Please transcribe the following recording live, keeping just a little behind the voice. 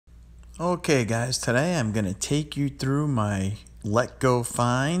Okay guys, today I'm going to take you through my Let Go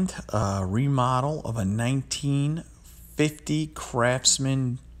Find remodel of a 1950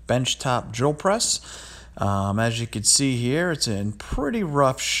 Craftsman benchtop drill press. As you can see here, it's in pretty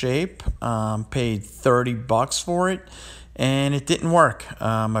rough shape. Paid 30 bucks for it and it didn't work.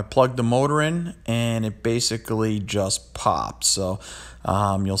 I plugged the motor in and it basically just popped. So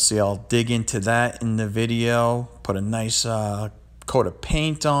you'll see I'll dig into that in the video, put a nice coat of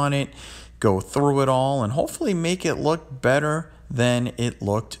paint on it, go through it all, and hopefully make it look better than it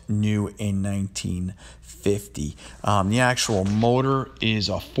looked new in 1950. The actual motor is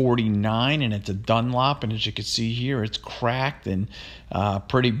a 49 and it's a Dunlop, and as you can see here, it's cracked and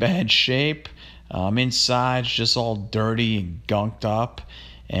pretty bad shape. Inside's just all dirty and gunked up,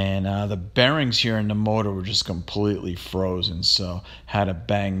 and the bearings here in the motor were just completely frozen, so had to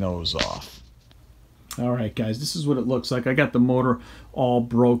bang those off. All right, guys, this is what it looks like. I got the motor all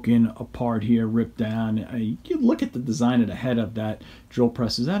broken apart here, ripped down. You look at the design of the head of that drill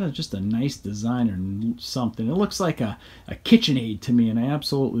press. Is that just a nice design or something? It looks like a KitchenAid to me, and I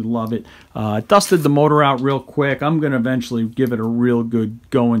absolutely love it. Dusted the motor out real quick. I'm going to eventually give it a real good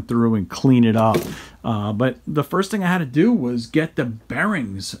going through and clean it up. But the first thing I had to do was get the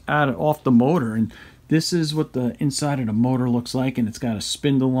bearings off the motor, and this is what the inside of the motor looks like, and it's got a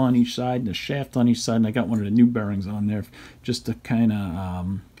spindle on each side and a shaft on each side, and I got one of the new bearings on there just to kind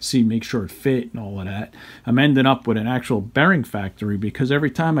of make sure it fit and all of that. I'm ending up with an actual bearing factory because every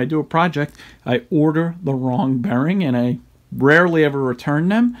time I do a project, I order the wrong bearing, and I rarely ever return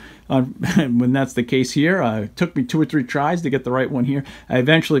them. When that's the case here, it took me 2 or 3 tries to get the right one here. I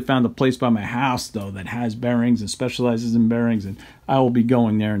eventually found a place by my house though that has bearings and specializes in bearings, and I will be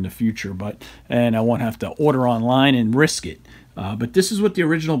going there in the future, and I won't have to order online and risk it. But this is what the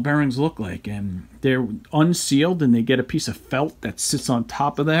original bearings look like, and they're unsealed, and they get a piece of felt that sits on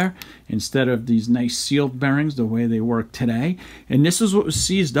top of there instead of these nice sealed bearings the way they work today. And this is what was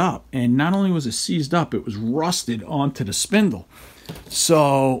seized up, and not only was it seized up, it was rusted onto the spindle.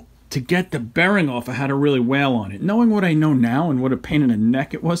 So to get the bearing off, I had to really wail on it. Knowing what I know now and what a pain in the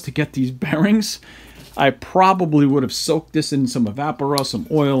neck it was to get these bearings, I probably would have soaked this in some Evaporust, some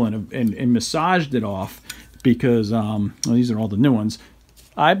oil, and massaged it off, because well, these are all the new ones.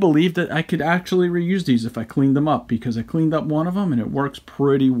 I believe that I could actually reuse these if I cleaned them up, because I cleaned up one of them and it works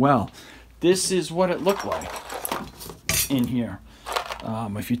pretty well. This is what it looked like in here.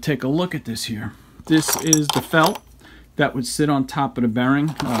 If you take a look at this here, this is the felt that would sit on top of the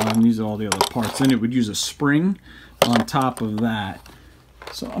bearing. These are all the other parts. Then it would use a spring on top of that.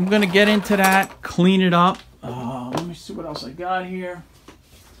 So I'm going to get into that, clean it up. Let me see what else I got here.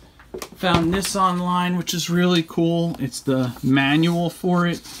 Found this online, which is really cool. It's the manual for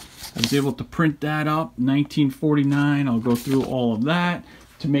it. I was able to print that up, 1949. I'll go through all of that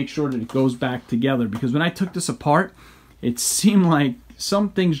to make sure that it goes back together, because when I took this apart, it seemed like some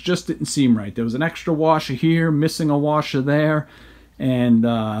things just didn't seem right. There was an extra washer here, missing a washer there, and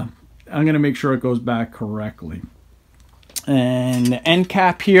I'm going to make sure it goes back correctly. And the end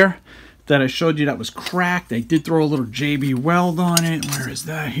cap here that I showed you that was cracked, I did throw a little JB weld on it. Where is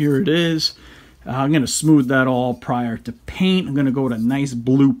that? Here it is. I'm going to smooth that all prior to paint. I'm going to go with a nice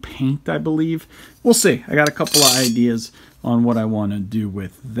blue paint, I believe. We'll see. I got a couple of ideas on what I want to do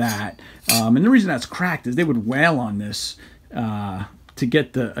with that. And the reason that's cracked is they would wail on this to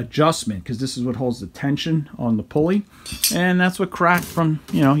get the adjustment, because this is what holds the tension on the pulley. And that's what cracked from,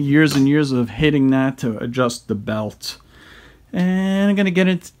 years and years of hitting that to adjust the belt. And I'm going to get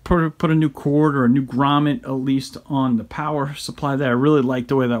it, put a new cord or a new grommet at least on the power supply there. I really like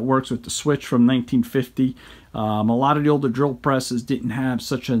the way that works with the switch from 1950. A lot of the older drill presses didn't have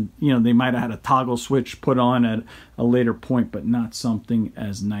such a, they might have had a toggle switch put on at a later point, but not something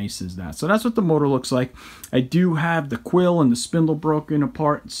as nice as that. So that's what the motor looks like. I do have the quill and the spindle broken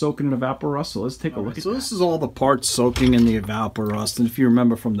apart and soaking in Evaporust, so let's take a look at that. So this is all the parts soaking in the Evaporust, and if you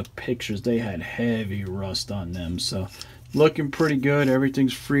remember from the pictures, they had heavy rust on them. So looking pretty good.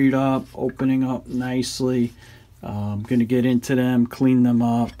 Everything's freed up, opening up nicely. I'm going to get into them, clean them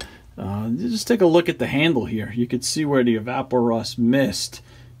up. Just take a look at the handle here. You can see where the Evaporust missed.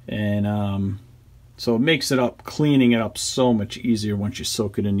 And so it makes it up, cleaning it up so much easier once you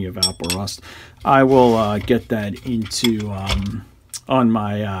soak it in the Evaporust. I will get that into on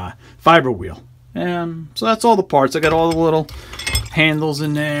my fiber wheel. And so that's all the parts. I got all the little handles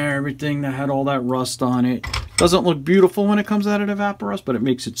in there, everything that had all that rust on it. Doesn't look beautiful when it comes out of the Evaporust, but it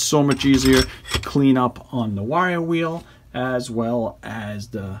makes it so much easier to clean up on the wire wheel as well as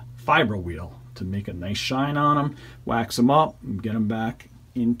the fiber wheel to make a nice shine on them, wax them up, and get them back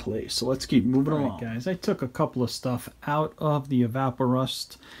in place. So let's keep moving along. Guys, I took a couple of stuff out of the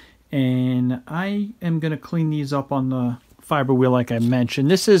Evaporust, And I am going to clean these up on the fiber wheel like I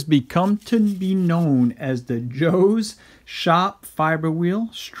mentioned. This has become to be known as the Joe's Shop fiber wheel,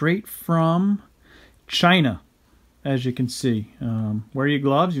 straight from China, as you can see. Wear your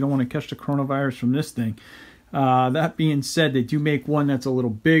gloves. You don't want to catch the coronavirus from this thing. That being said, they do make one that's a little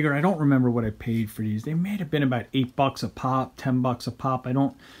bigger. I don't remember what I paid for these. They may have been about $8 a pop, $10 a pop. I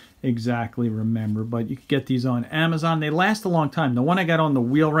don't exactly remember, but you can get these on Amazon. They last a long time. The one I got on the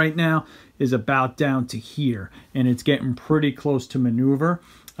wheel right now is about down to here, and it's getting pretty close to maneuver.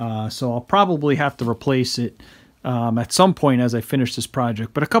 So I'll probably have to replace it at some point as I finish this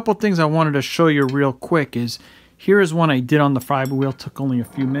project. But a couple of things I wanted to show you real quick is, here is one I did on the fiber wheel. Took only a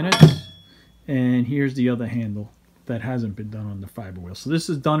few minutes. And here's the other handle that hasn't been done on the fiber wheel. So this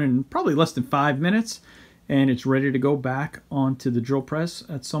is done in probably less than 5 minutes, and it's ready to go back onto the drill press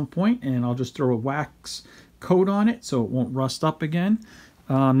at some point, and I'll just throw a wax coat on it so it won't rust up again.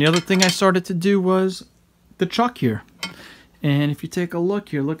 The other thing I started to do was the chuck here. And if you take a look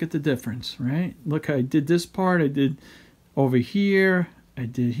here, look at the difference, right? Look, I did this part, I did over here, I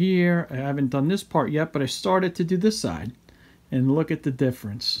did here. I haven't done this part yet, but I started to do this side. And look at the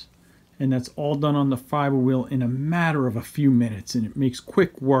difference. And that's all done on the fiber wheel in a matter of a few minutes, and it makes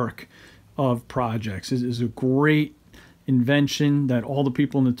quick work of projects. This is a great invention that all the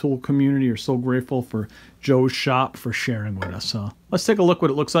people in the tool community are so grateful for Joe's Shop for sharing with us. So let's take a look what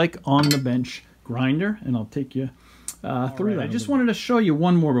it looks like on the bench grinder, and I'll take you through that. I just wanted to show you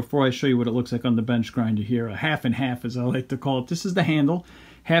one more before I show you what it looks like on the bench grinder here. A half and half, as I like to call it. This is the handle.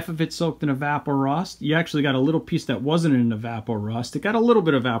 Half of it soaked in evapor rust. You actually got a little piece that wasn't in evapor rust. It got a little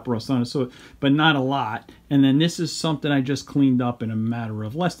bit of evapor rust on it, but not a lot. And then this is something I just cleaned up in a matter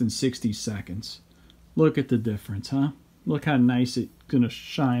of less than 60 seconds. Look at the difference, huh? Look how nice it's going to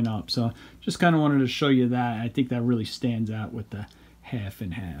shine up. So just kind of wanted to show you that. I think that really stands out with the half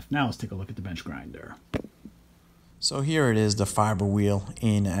and half. Now let's take a look at the bench grinder. So here it is, the fiber wheel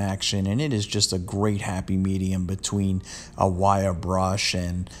in action, and it is just a great happy medium between a wire brush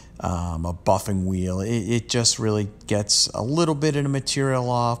and a buffing wheel. It just really gets a little bit of the material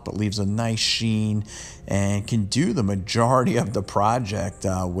off, but leaves a nice sheen and can do the majority of the project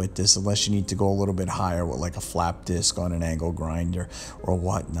with this, unless you need to go a little bit higher with like a flap disc on an angle grinder or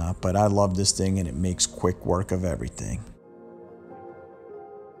whatnot. But I love this thing, and it makes quick work of everything.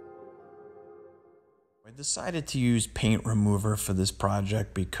 I decided to use paint remover for this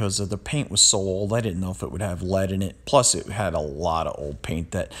project because the paint was so old. I didn't know if it would have lead in it. Plus, it had a lot of old paint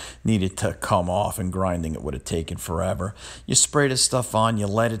that needed to come off, and grinding it would have taken forever. You spray this stuff on, you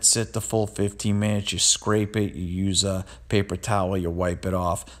let it sit the full 15 minutes, you scrape it, you use a paper towel, you wipe it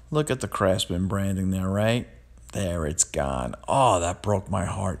off. Look at the Craftsman branding there, right? There, it's gone. Oh, that broke my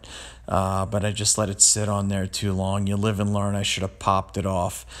heart. But I just let it sit on there too long. You live and learn. I should have popped it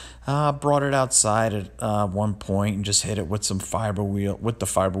off. Brought it outside at one point and just hit it with some fiber wheel, with the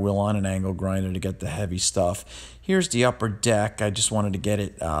fiber wheel on an angle grinder to get the heavy stuff. Here's the upper deck. I just wanted to get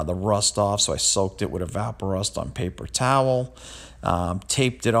it the rust off, so I soaked it with evapor rust on paper towel.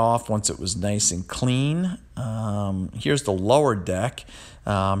 Taped it off once it was nice and clean. Here's the lower deck.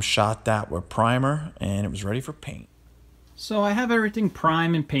 Shot that with primer, and it was ready for paint. So I have everything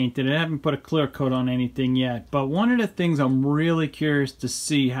primed and painted. I haven't put a clear coat on anything yet, but one of the things I'm really curious to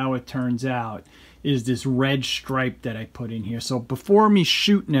see how it turns out is this red stripe that I put in here. So before me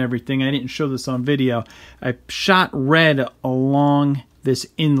shooting everything, I didn't show this on video, I shot red along this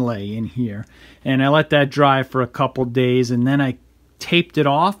inlay in here, and I let that dry for a couple days, and then I taped it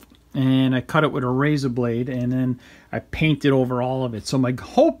off and I cut it with a razor blade, and then I painted over all of it. So my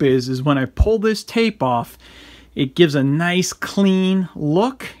hope is when I pull this tape off, it gives a nice clean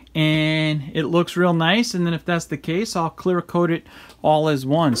look and it looks real nice. And then if that's the case, I'll clear coat it all as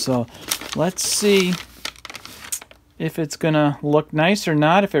one. So let's see if it's gonna look nice or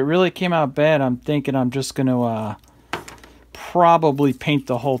not. If it really came out bad, I'm thinking I'm just gonna probably paint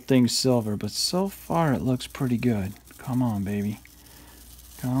the whole thing silver. But so far it looks pretty good. Come on, baby.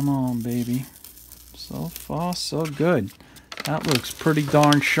 Come on, baby. So far, so good. That looks pretty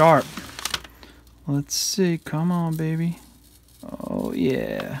darn sharp. Let's see. Come on, baby. Oh,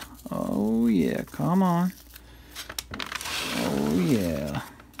 yeah. Oh, yeah. Come on. Oh, yeah.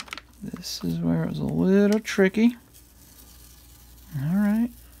 This is where it was a little tricky. All right.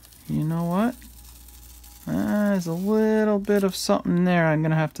 You know what? There's a little bit of something there. I'm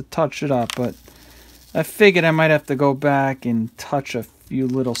going to have to touch it up, but I figured I might have to go back and touch a few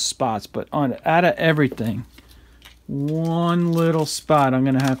little spots. But out of everything, one little spot, I'm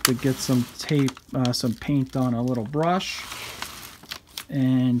going to have to get some tape, some paint on a little brush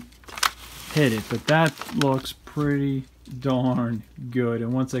and hit it. But that looks pretty darn good.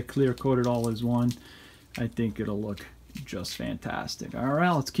 And once I clear coat it all as one, I think it'll look just fantastic. All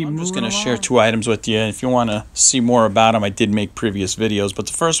right, let's keep moving. I'm just going to share two items with you. If you want to see more about them, I did make previous videos. But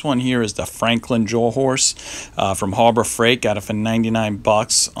the first one here is the Franklin Jewel Horse from Harbor Freight. Got it for 99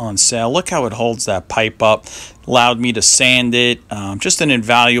 bucks on sale. Look how it holds that pipe up. Allowed me to sand it. Just an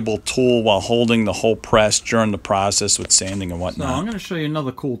invaluable tool while holding the whole press during the process with sanding and whatnot. So I'm going to show you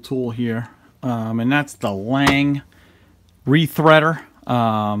another cool tool here, and that's the Lang rethreader.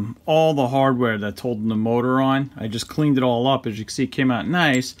 All the hardware that's holding the motor on, I just cleaned it all up. As you can see, it came out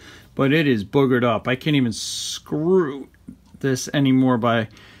nice, but it is boogered up. I can't even screw this anymore by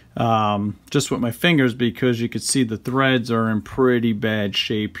just with my fingers, because you can see the threads are in pretty bad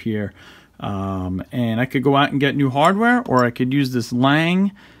shape here. And I could go out and get new hardware, or I could use this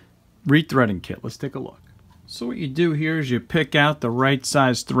Lang rethreading kit. Let's take a look. So what you do here is you pick out the right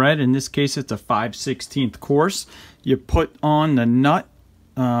size thread. In this case, it's a 5/16 course. You put on the nut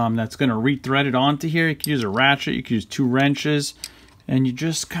that's going to rethread it onto here. You can use a ratchet, you can use 2 wrenches, and you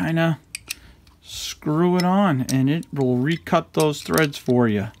just kind of screw it on, and it will recut those threads for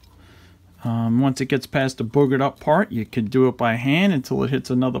you. Once it gets past the boogered up part, you can do it by hand until it hits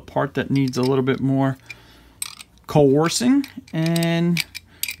another part that needs a little bit more coercing, and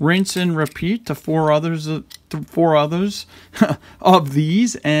rinse and repeat to 4 others of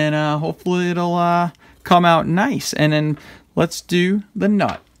these, and hopefully it'll come out nice. And then let's do the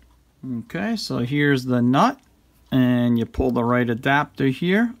nut. Okay, so here's the nut, and you pull the right adapter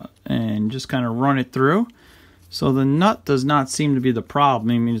here and just kind of run it through. So the nut does not seem to be the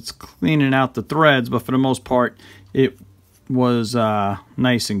problem. I mean, it's cleaning out the threads, but for the most part it was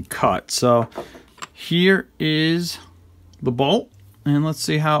nice and cut. So here is the bolt, and let's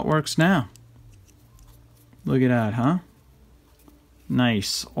see how it works now. Look at that, huh?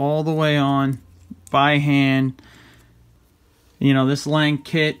 Nice, all the way on by hand. You know, this Lang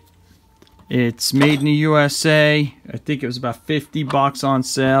kit, it's made in the USA. I think it was about 50 bucks on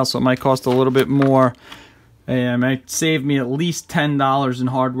sale, so it might cost a little bit more. It might save me at least $10 in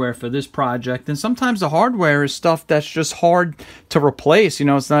hardware for this project. And sometimes the hardware is stuff that's just hard to replace. You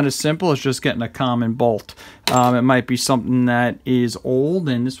know, it's not as simple as just getting a common bolt. It might be something that is old,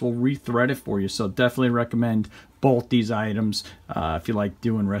 and this will rethread it for you. So definitely recommend bolt these items if you like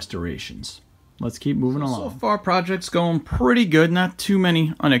doing restorations. Let's keep moving along. So far, project's going pretty good. Not too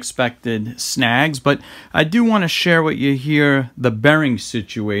many unexpected snags, but I do want to share with you here the bearing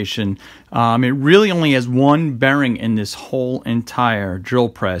situation. It really only has one bearing in this whole entire drill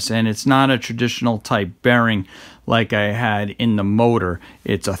press, and it's not a traditional type bearing like I had in the motor.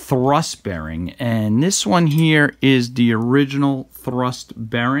 It's a thrust bearing, and this one here is the original thrust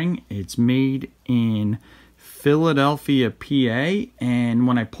bearing. It's made in Philadelphia, PA, and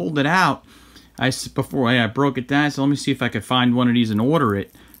when I pulled it out, before I broke it down, so let me see if I could find one of these and order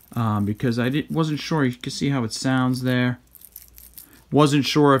it, because I wasn't sure. You can see how it sounds there. Wasn't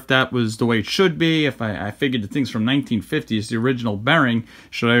sure if that was the way it should be. If I figured the thing's from 1950, it's the original bearing.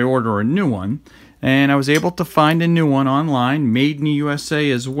 Should I order a new one? And I was able to find a new one online, made in the USA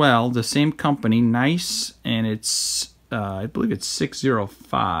as well. The same company, nice, and it's I believe it's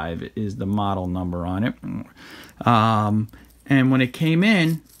 605 is the model number on it. And when it came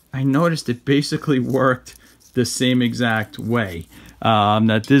in, I noticed it basically worked the same exact way.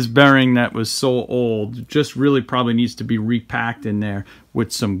 That this bearing that was so old just really probably needs to be repacked in there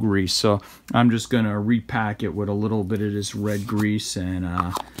with some grease. So I'm just going to repack it with a little bit of this red grease,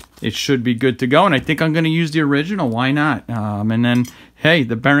 and it should be good to go. And I think I'm going to use the original. Why not? And then, hey,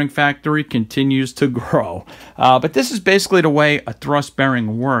 the bearing factory continues to grow. But this is basically the way a thrust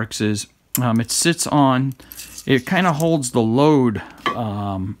bearing works. Is it sits on, it kind of holds the load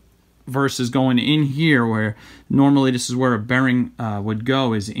versus going in here, where normally this is where a bearing would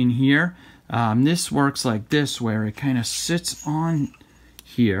go, is in here. This works like this, where it kind of sits on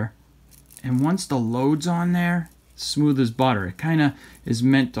here, and once the load's on there, smooth as butter. It kind of is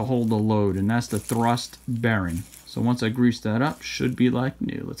meant to hold the load, and that's the thrust bearing. So once I grease that up, should be like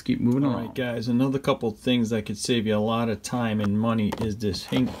new. Let's keep moving on. All right, guys, another couple things that could save you a lot of time and money is this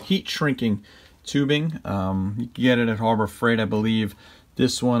heat shrinking tubing. You can get it at Harbor Freight, I believe.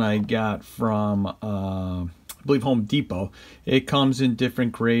 This one I got from, I believe, Home Depot. It comes in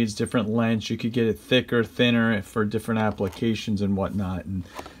different grades, different lengths. You could get it thicker, thinner for different applications and whatnot. And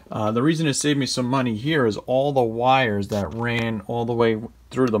the reason it saved me some money here is all the wires that ran all the way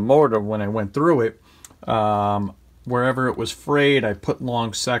through the motor when I went through it. Wherever it was frayed, I put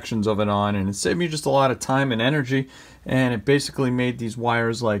long sections of it on, and it saved me just a lot of time and energy. And it basically made these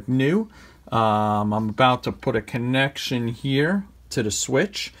wires like new. I'm about to put a connection here to the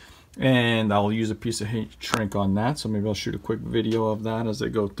switch, and I'll use a piece of heat shrink on that, so maybe I'll shoot a quick video of that as I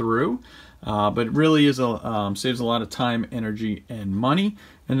go through. But it really is saves a lot of time, energy, and money.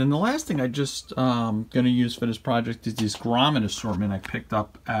 And then the last thing I just going to use for this project is this grommet assortment I picked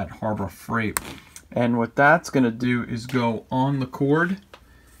up at Harbor Freight. And what that's going to do is go on the cord,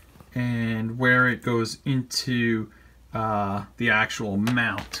 and where it goes into the actual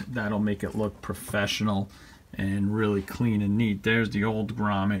mount, that'll make it look professional and really clean and neat. There's the old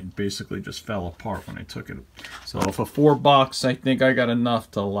grommet. It basically just fell apart when I took it. So for $4, I think I got enough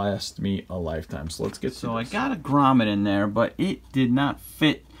to last me a lifetime. So let's get I got a grommet in there, but it did not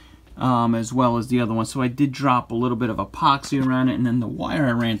fit as well as the other one. So I did drop a little bit of epoxy around it, and then the wire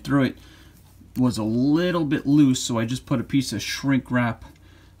I ran through it was a little bit loose, so I just put a piece of shrink wrap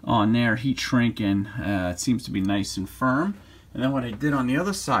on there, heat shrinking. It seems to be nice and firm. And then what I did on the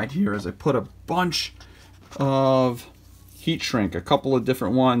other side here is I put a bunch of heat shrink, a couple of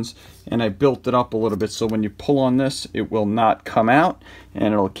different ones, and I built it up a little bit so when you pull on this, it will not come out,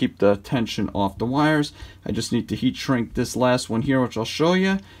 and it'll keep the tension off the wires. I just need to heat shrink this last one here, which I'll show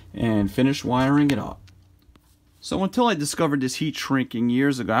you, and finish wiring it up. So until I discovered this heat shrinking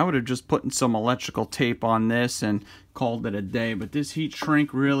years ago, I would have just put some electrical tape on this and called it a day, but this heat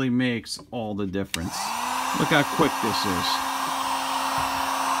shrink really makes all the difference. Look how quick this is.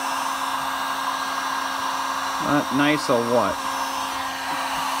 Nice or what?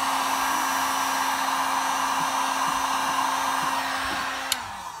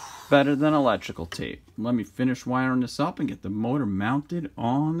 Better than electrical tape. Let me finish wiring this up and get the motor mounted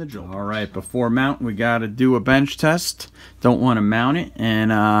on the drill. All right, before mounting, we got to do a bench test. Don't want to mount it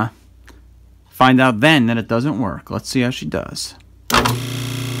and find out then that it doesn't work. Let's see how she does.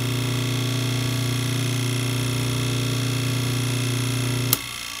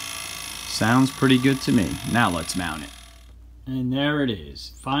 Sounds pretty good to me. Now let's mount it. And there it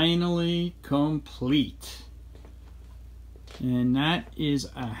is, finally complete. And that is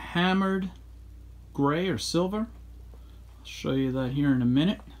a hammered gray or silver. I'll show you that here in a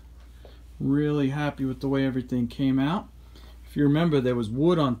minute. Really happy with the way everything came out. If you remember, there was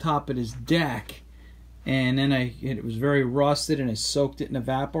wood on top of this deck, and then it was very rusted, and I soaked it in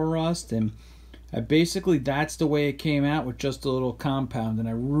evapor rust, and basically that's the way it came out with just a little compound, and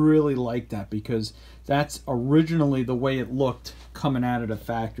I really like that because that's originally the way it looked coming out of the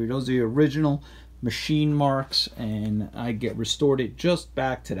factory. Those are the original machine marks, and I restored it just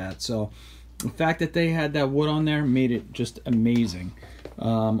back to that. So the fact that they had that wood on there made it just amazing.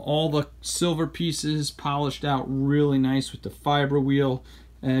 All the silver pieces polished out really nice with the fiber wheel.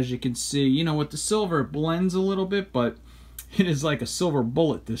 As you can see, you know, with the silver it blends a little bit, but it is like a silver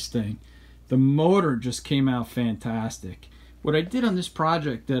bullet, this thing. The motor just came out fantastic. What I did on this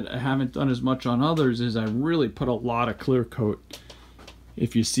project that I haven't done as much on others is I really put a lot of clear coat.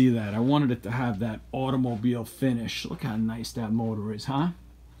 If you see that, I wanted it to have that automobile finish. Look how nice that motor is, huh?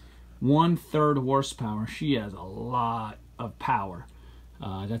 1/3 horsepower. She has a lot of power.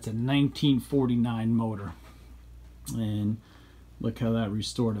 That's a 1949 motor. And look how that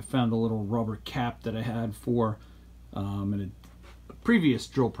restored. I found a little rubber cap that I had for in a previous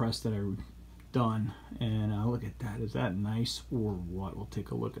drill press that I done, and look at that. Is that nice or what? We'll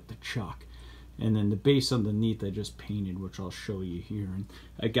take a look at the chuck. And then the base underneath I just painted, which I'll show you here. And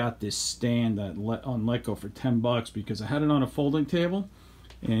I got this stand on Letgo for 10 bucks because I had it on a folding table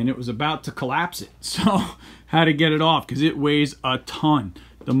and it was about to collapse it, so had to get it off because it weighs a ton.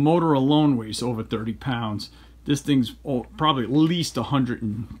 The motor alone weighs over 30 pounds. This thing's probably at least 100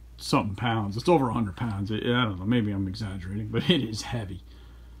 and something pounds. It's over 100 pounds. I don't know, maybe I'm exaggerating, but it is heavy.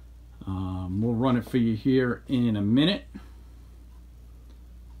 We'll run it for you here in a minute.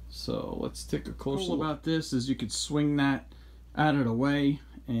 So let's take a closer look. About this is you could swing that out of the way,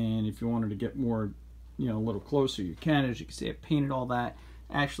 and if you wanted to get more, you know, a little closer, you can. As you can see, I painted all that.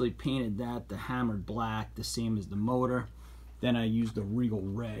 Actually painted that the hammered black, the same as the motor. Then I used the Regal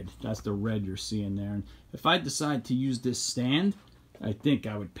red. That's the red you're seeing there. And if I decide to use this stand, I think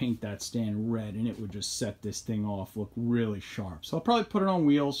I would paint that stand red, and it would just set this thing off, look really sharp. So I'll probably put it on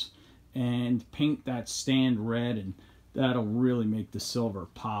wheels and paint that stand red, and that'll really make the silver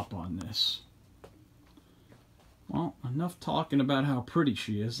pop on this. Well, enough talking about how pretty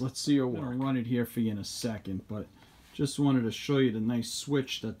she is. Let's see her work. I'll run it here for you in a second, but just wanted to show you the nice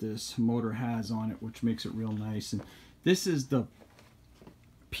switch that this motor has on it, which makes it real nice. And this is the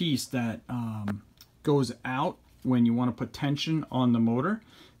piece that goes out when you want to put tension on the motor.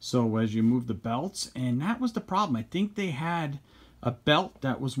 So as you move the belts, and that was the problem. I think they had a belt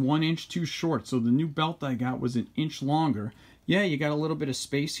that was 1 inch too short. So the new belt I got was 1 inch longer. Yeah, you got a little bit of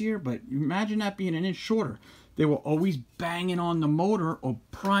space here, but imagine that being 1 inch shorter. they were always banging on the motor or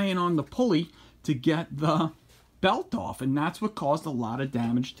prying on the pulley to get the belt off, and that's what caused a lot of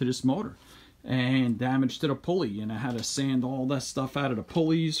damage to this motor and damage to the pulley. And I had to sand all that stuff out of the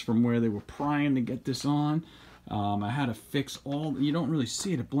pulleys from where they were prying to get this on. I had to fix all, you don't really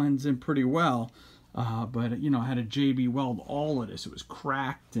see it, it blends in pretty well, but you know, I had to JB weld all of this. It was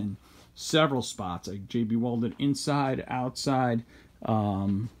cracked in several spots. I JB welded inside, outside,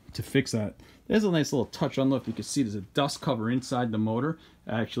 to fix that. There's a nice little touch. I don't know if you can see, there's a dust cover inside the motor.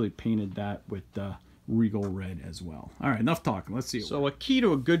 I actually painted that with Regal Red as well. All right, enough talking. Let's see. So a key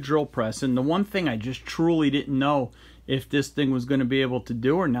to a good drill press, and the one thing I just truly didn't know if this thing was going to be able to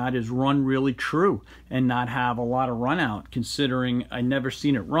do or not, is run really true and not have a lot of run out, considering I never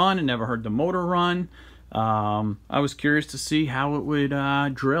seen it run and never heard the motor run. I was curious to see how it would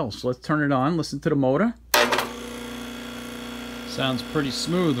drill. So let's turn it on, listen to the motor. Sounds pretty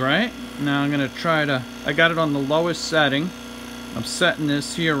smooth, right? Now I'm going to try to, I got it on the lowest setting. I'm setting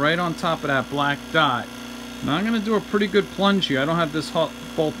this here right on top of that black dot. Now I'm going to do a pretty good plunge here. I don't have this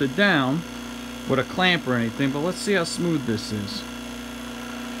bolted down with a clamp or anything, but let's see how smooth this is.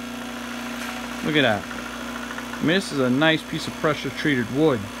 Look at that. I mean, this is a nice piece of pressure treated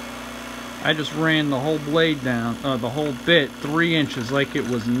wood. I just ran the whole blade down, the whole bit 3 inches like it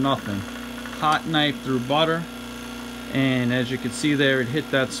was nothing. Hot knife through butter, and as you can see there, it hit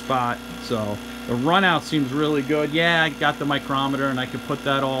that spot. So the run out seems really good. Yeah, I got the micrometer and I could put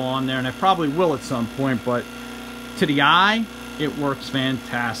that all on there, and I probably will at some point, but to the eye, it works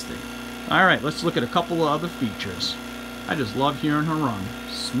fantastic. All right, let's look at a couple of other features. I just love hearing her run.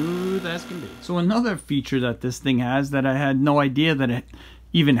 Smooth as can be. So another feature that this thing has that I had no idea that it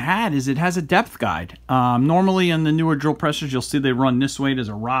even had is it has a depth guide. Normally in the newer drill presses, you'll see they run this way. There's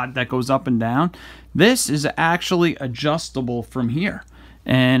a rod that goes up and down. This is actually adjustable from here.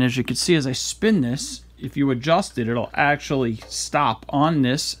 And as you can see, as I spin this, if you adjust it, it'll actually stop on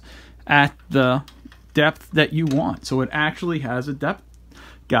this at the depth that you want. So it actually has a depth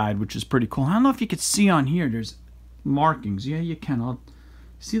guide, which is pretty cool. I don't know if you could see on here, there's markings. Yeah, you can.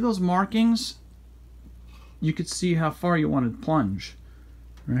 See those markings? You could see how far you want to plunge.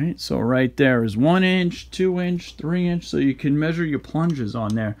 Right? So right there is 1 inch, 2 inch, 3 inch. So you can measure your plunges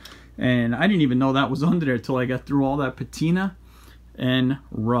on there. And I didn't even know that was under there till I got through all that patina and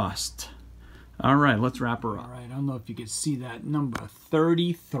rust. All right, let's wrap her up. All right, I don't know if you can see that number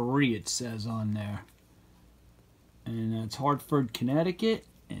 33 it says on there. And that's Hartford, Connecticut.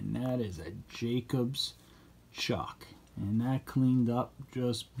 And that is a Jacobs chuck. And that cleaned up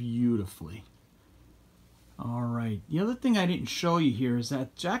just beautifully. All right. The other thing I didn't show you here is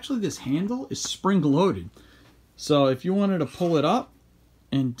that actually this handle is spring loaded. So if you wanted to pull it up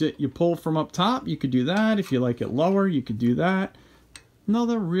and you pull from up top, you could do that. If you like it lower, you could do that.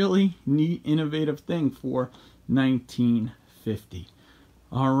 Another really neat, innovative thing for 1950.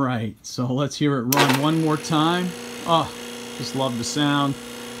 All right. So let's hear it run one more time. Oh, just love the sound.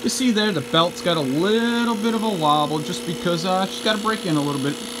 You see there, the belt's got a little bit of a wobble just because she's got to break in a little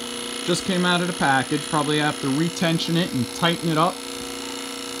bit. Just came out of the package. Probably have to retension it and tighten it up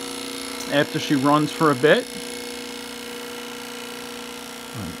after she runs for a bit.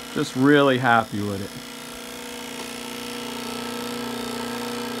 I'm just really happy with it.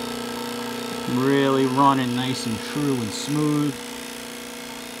 Really running nice and true and smooth.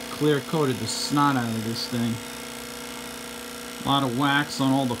 Clear coated the snot out of this thing. A lot of wax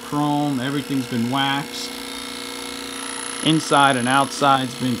on all the chrome. Everything's been waxed. Inside and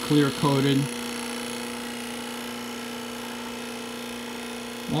outside's been clear coated.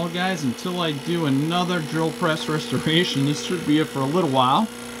 Well guys, until I do another drill press restoration, this should be it for a little while.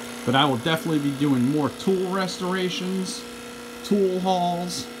 But I will definitely be doing more tool restorations, tool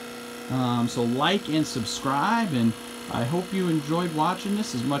hauls. So like and subscribe, and I hope you enjoyed watching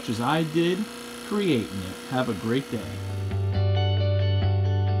this as much as I did creating it. Have a great day.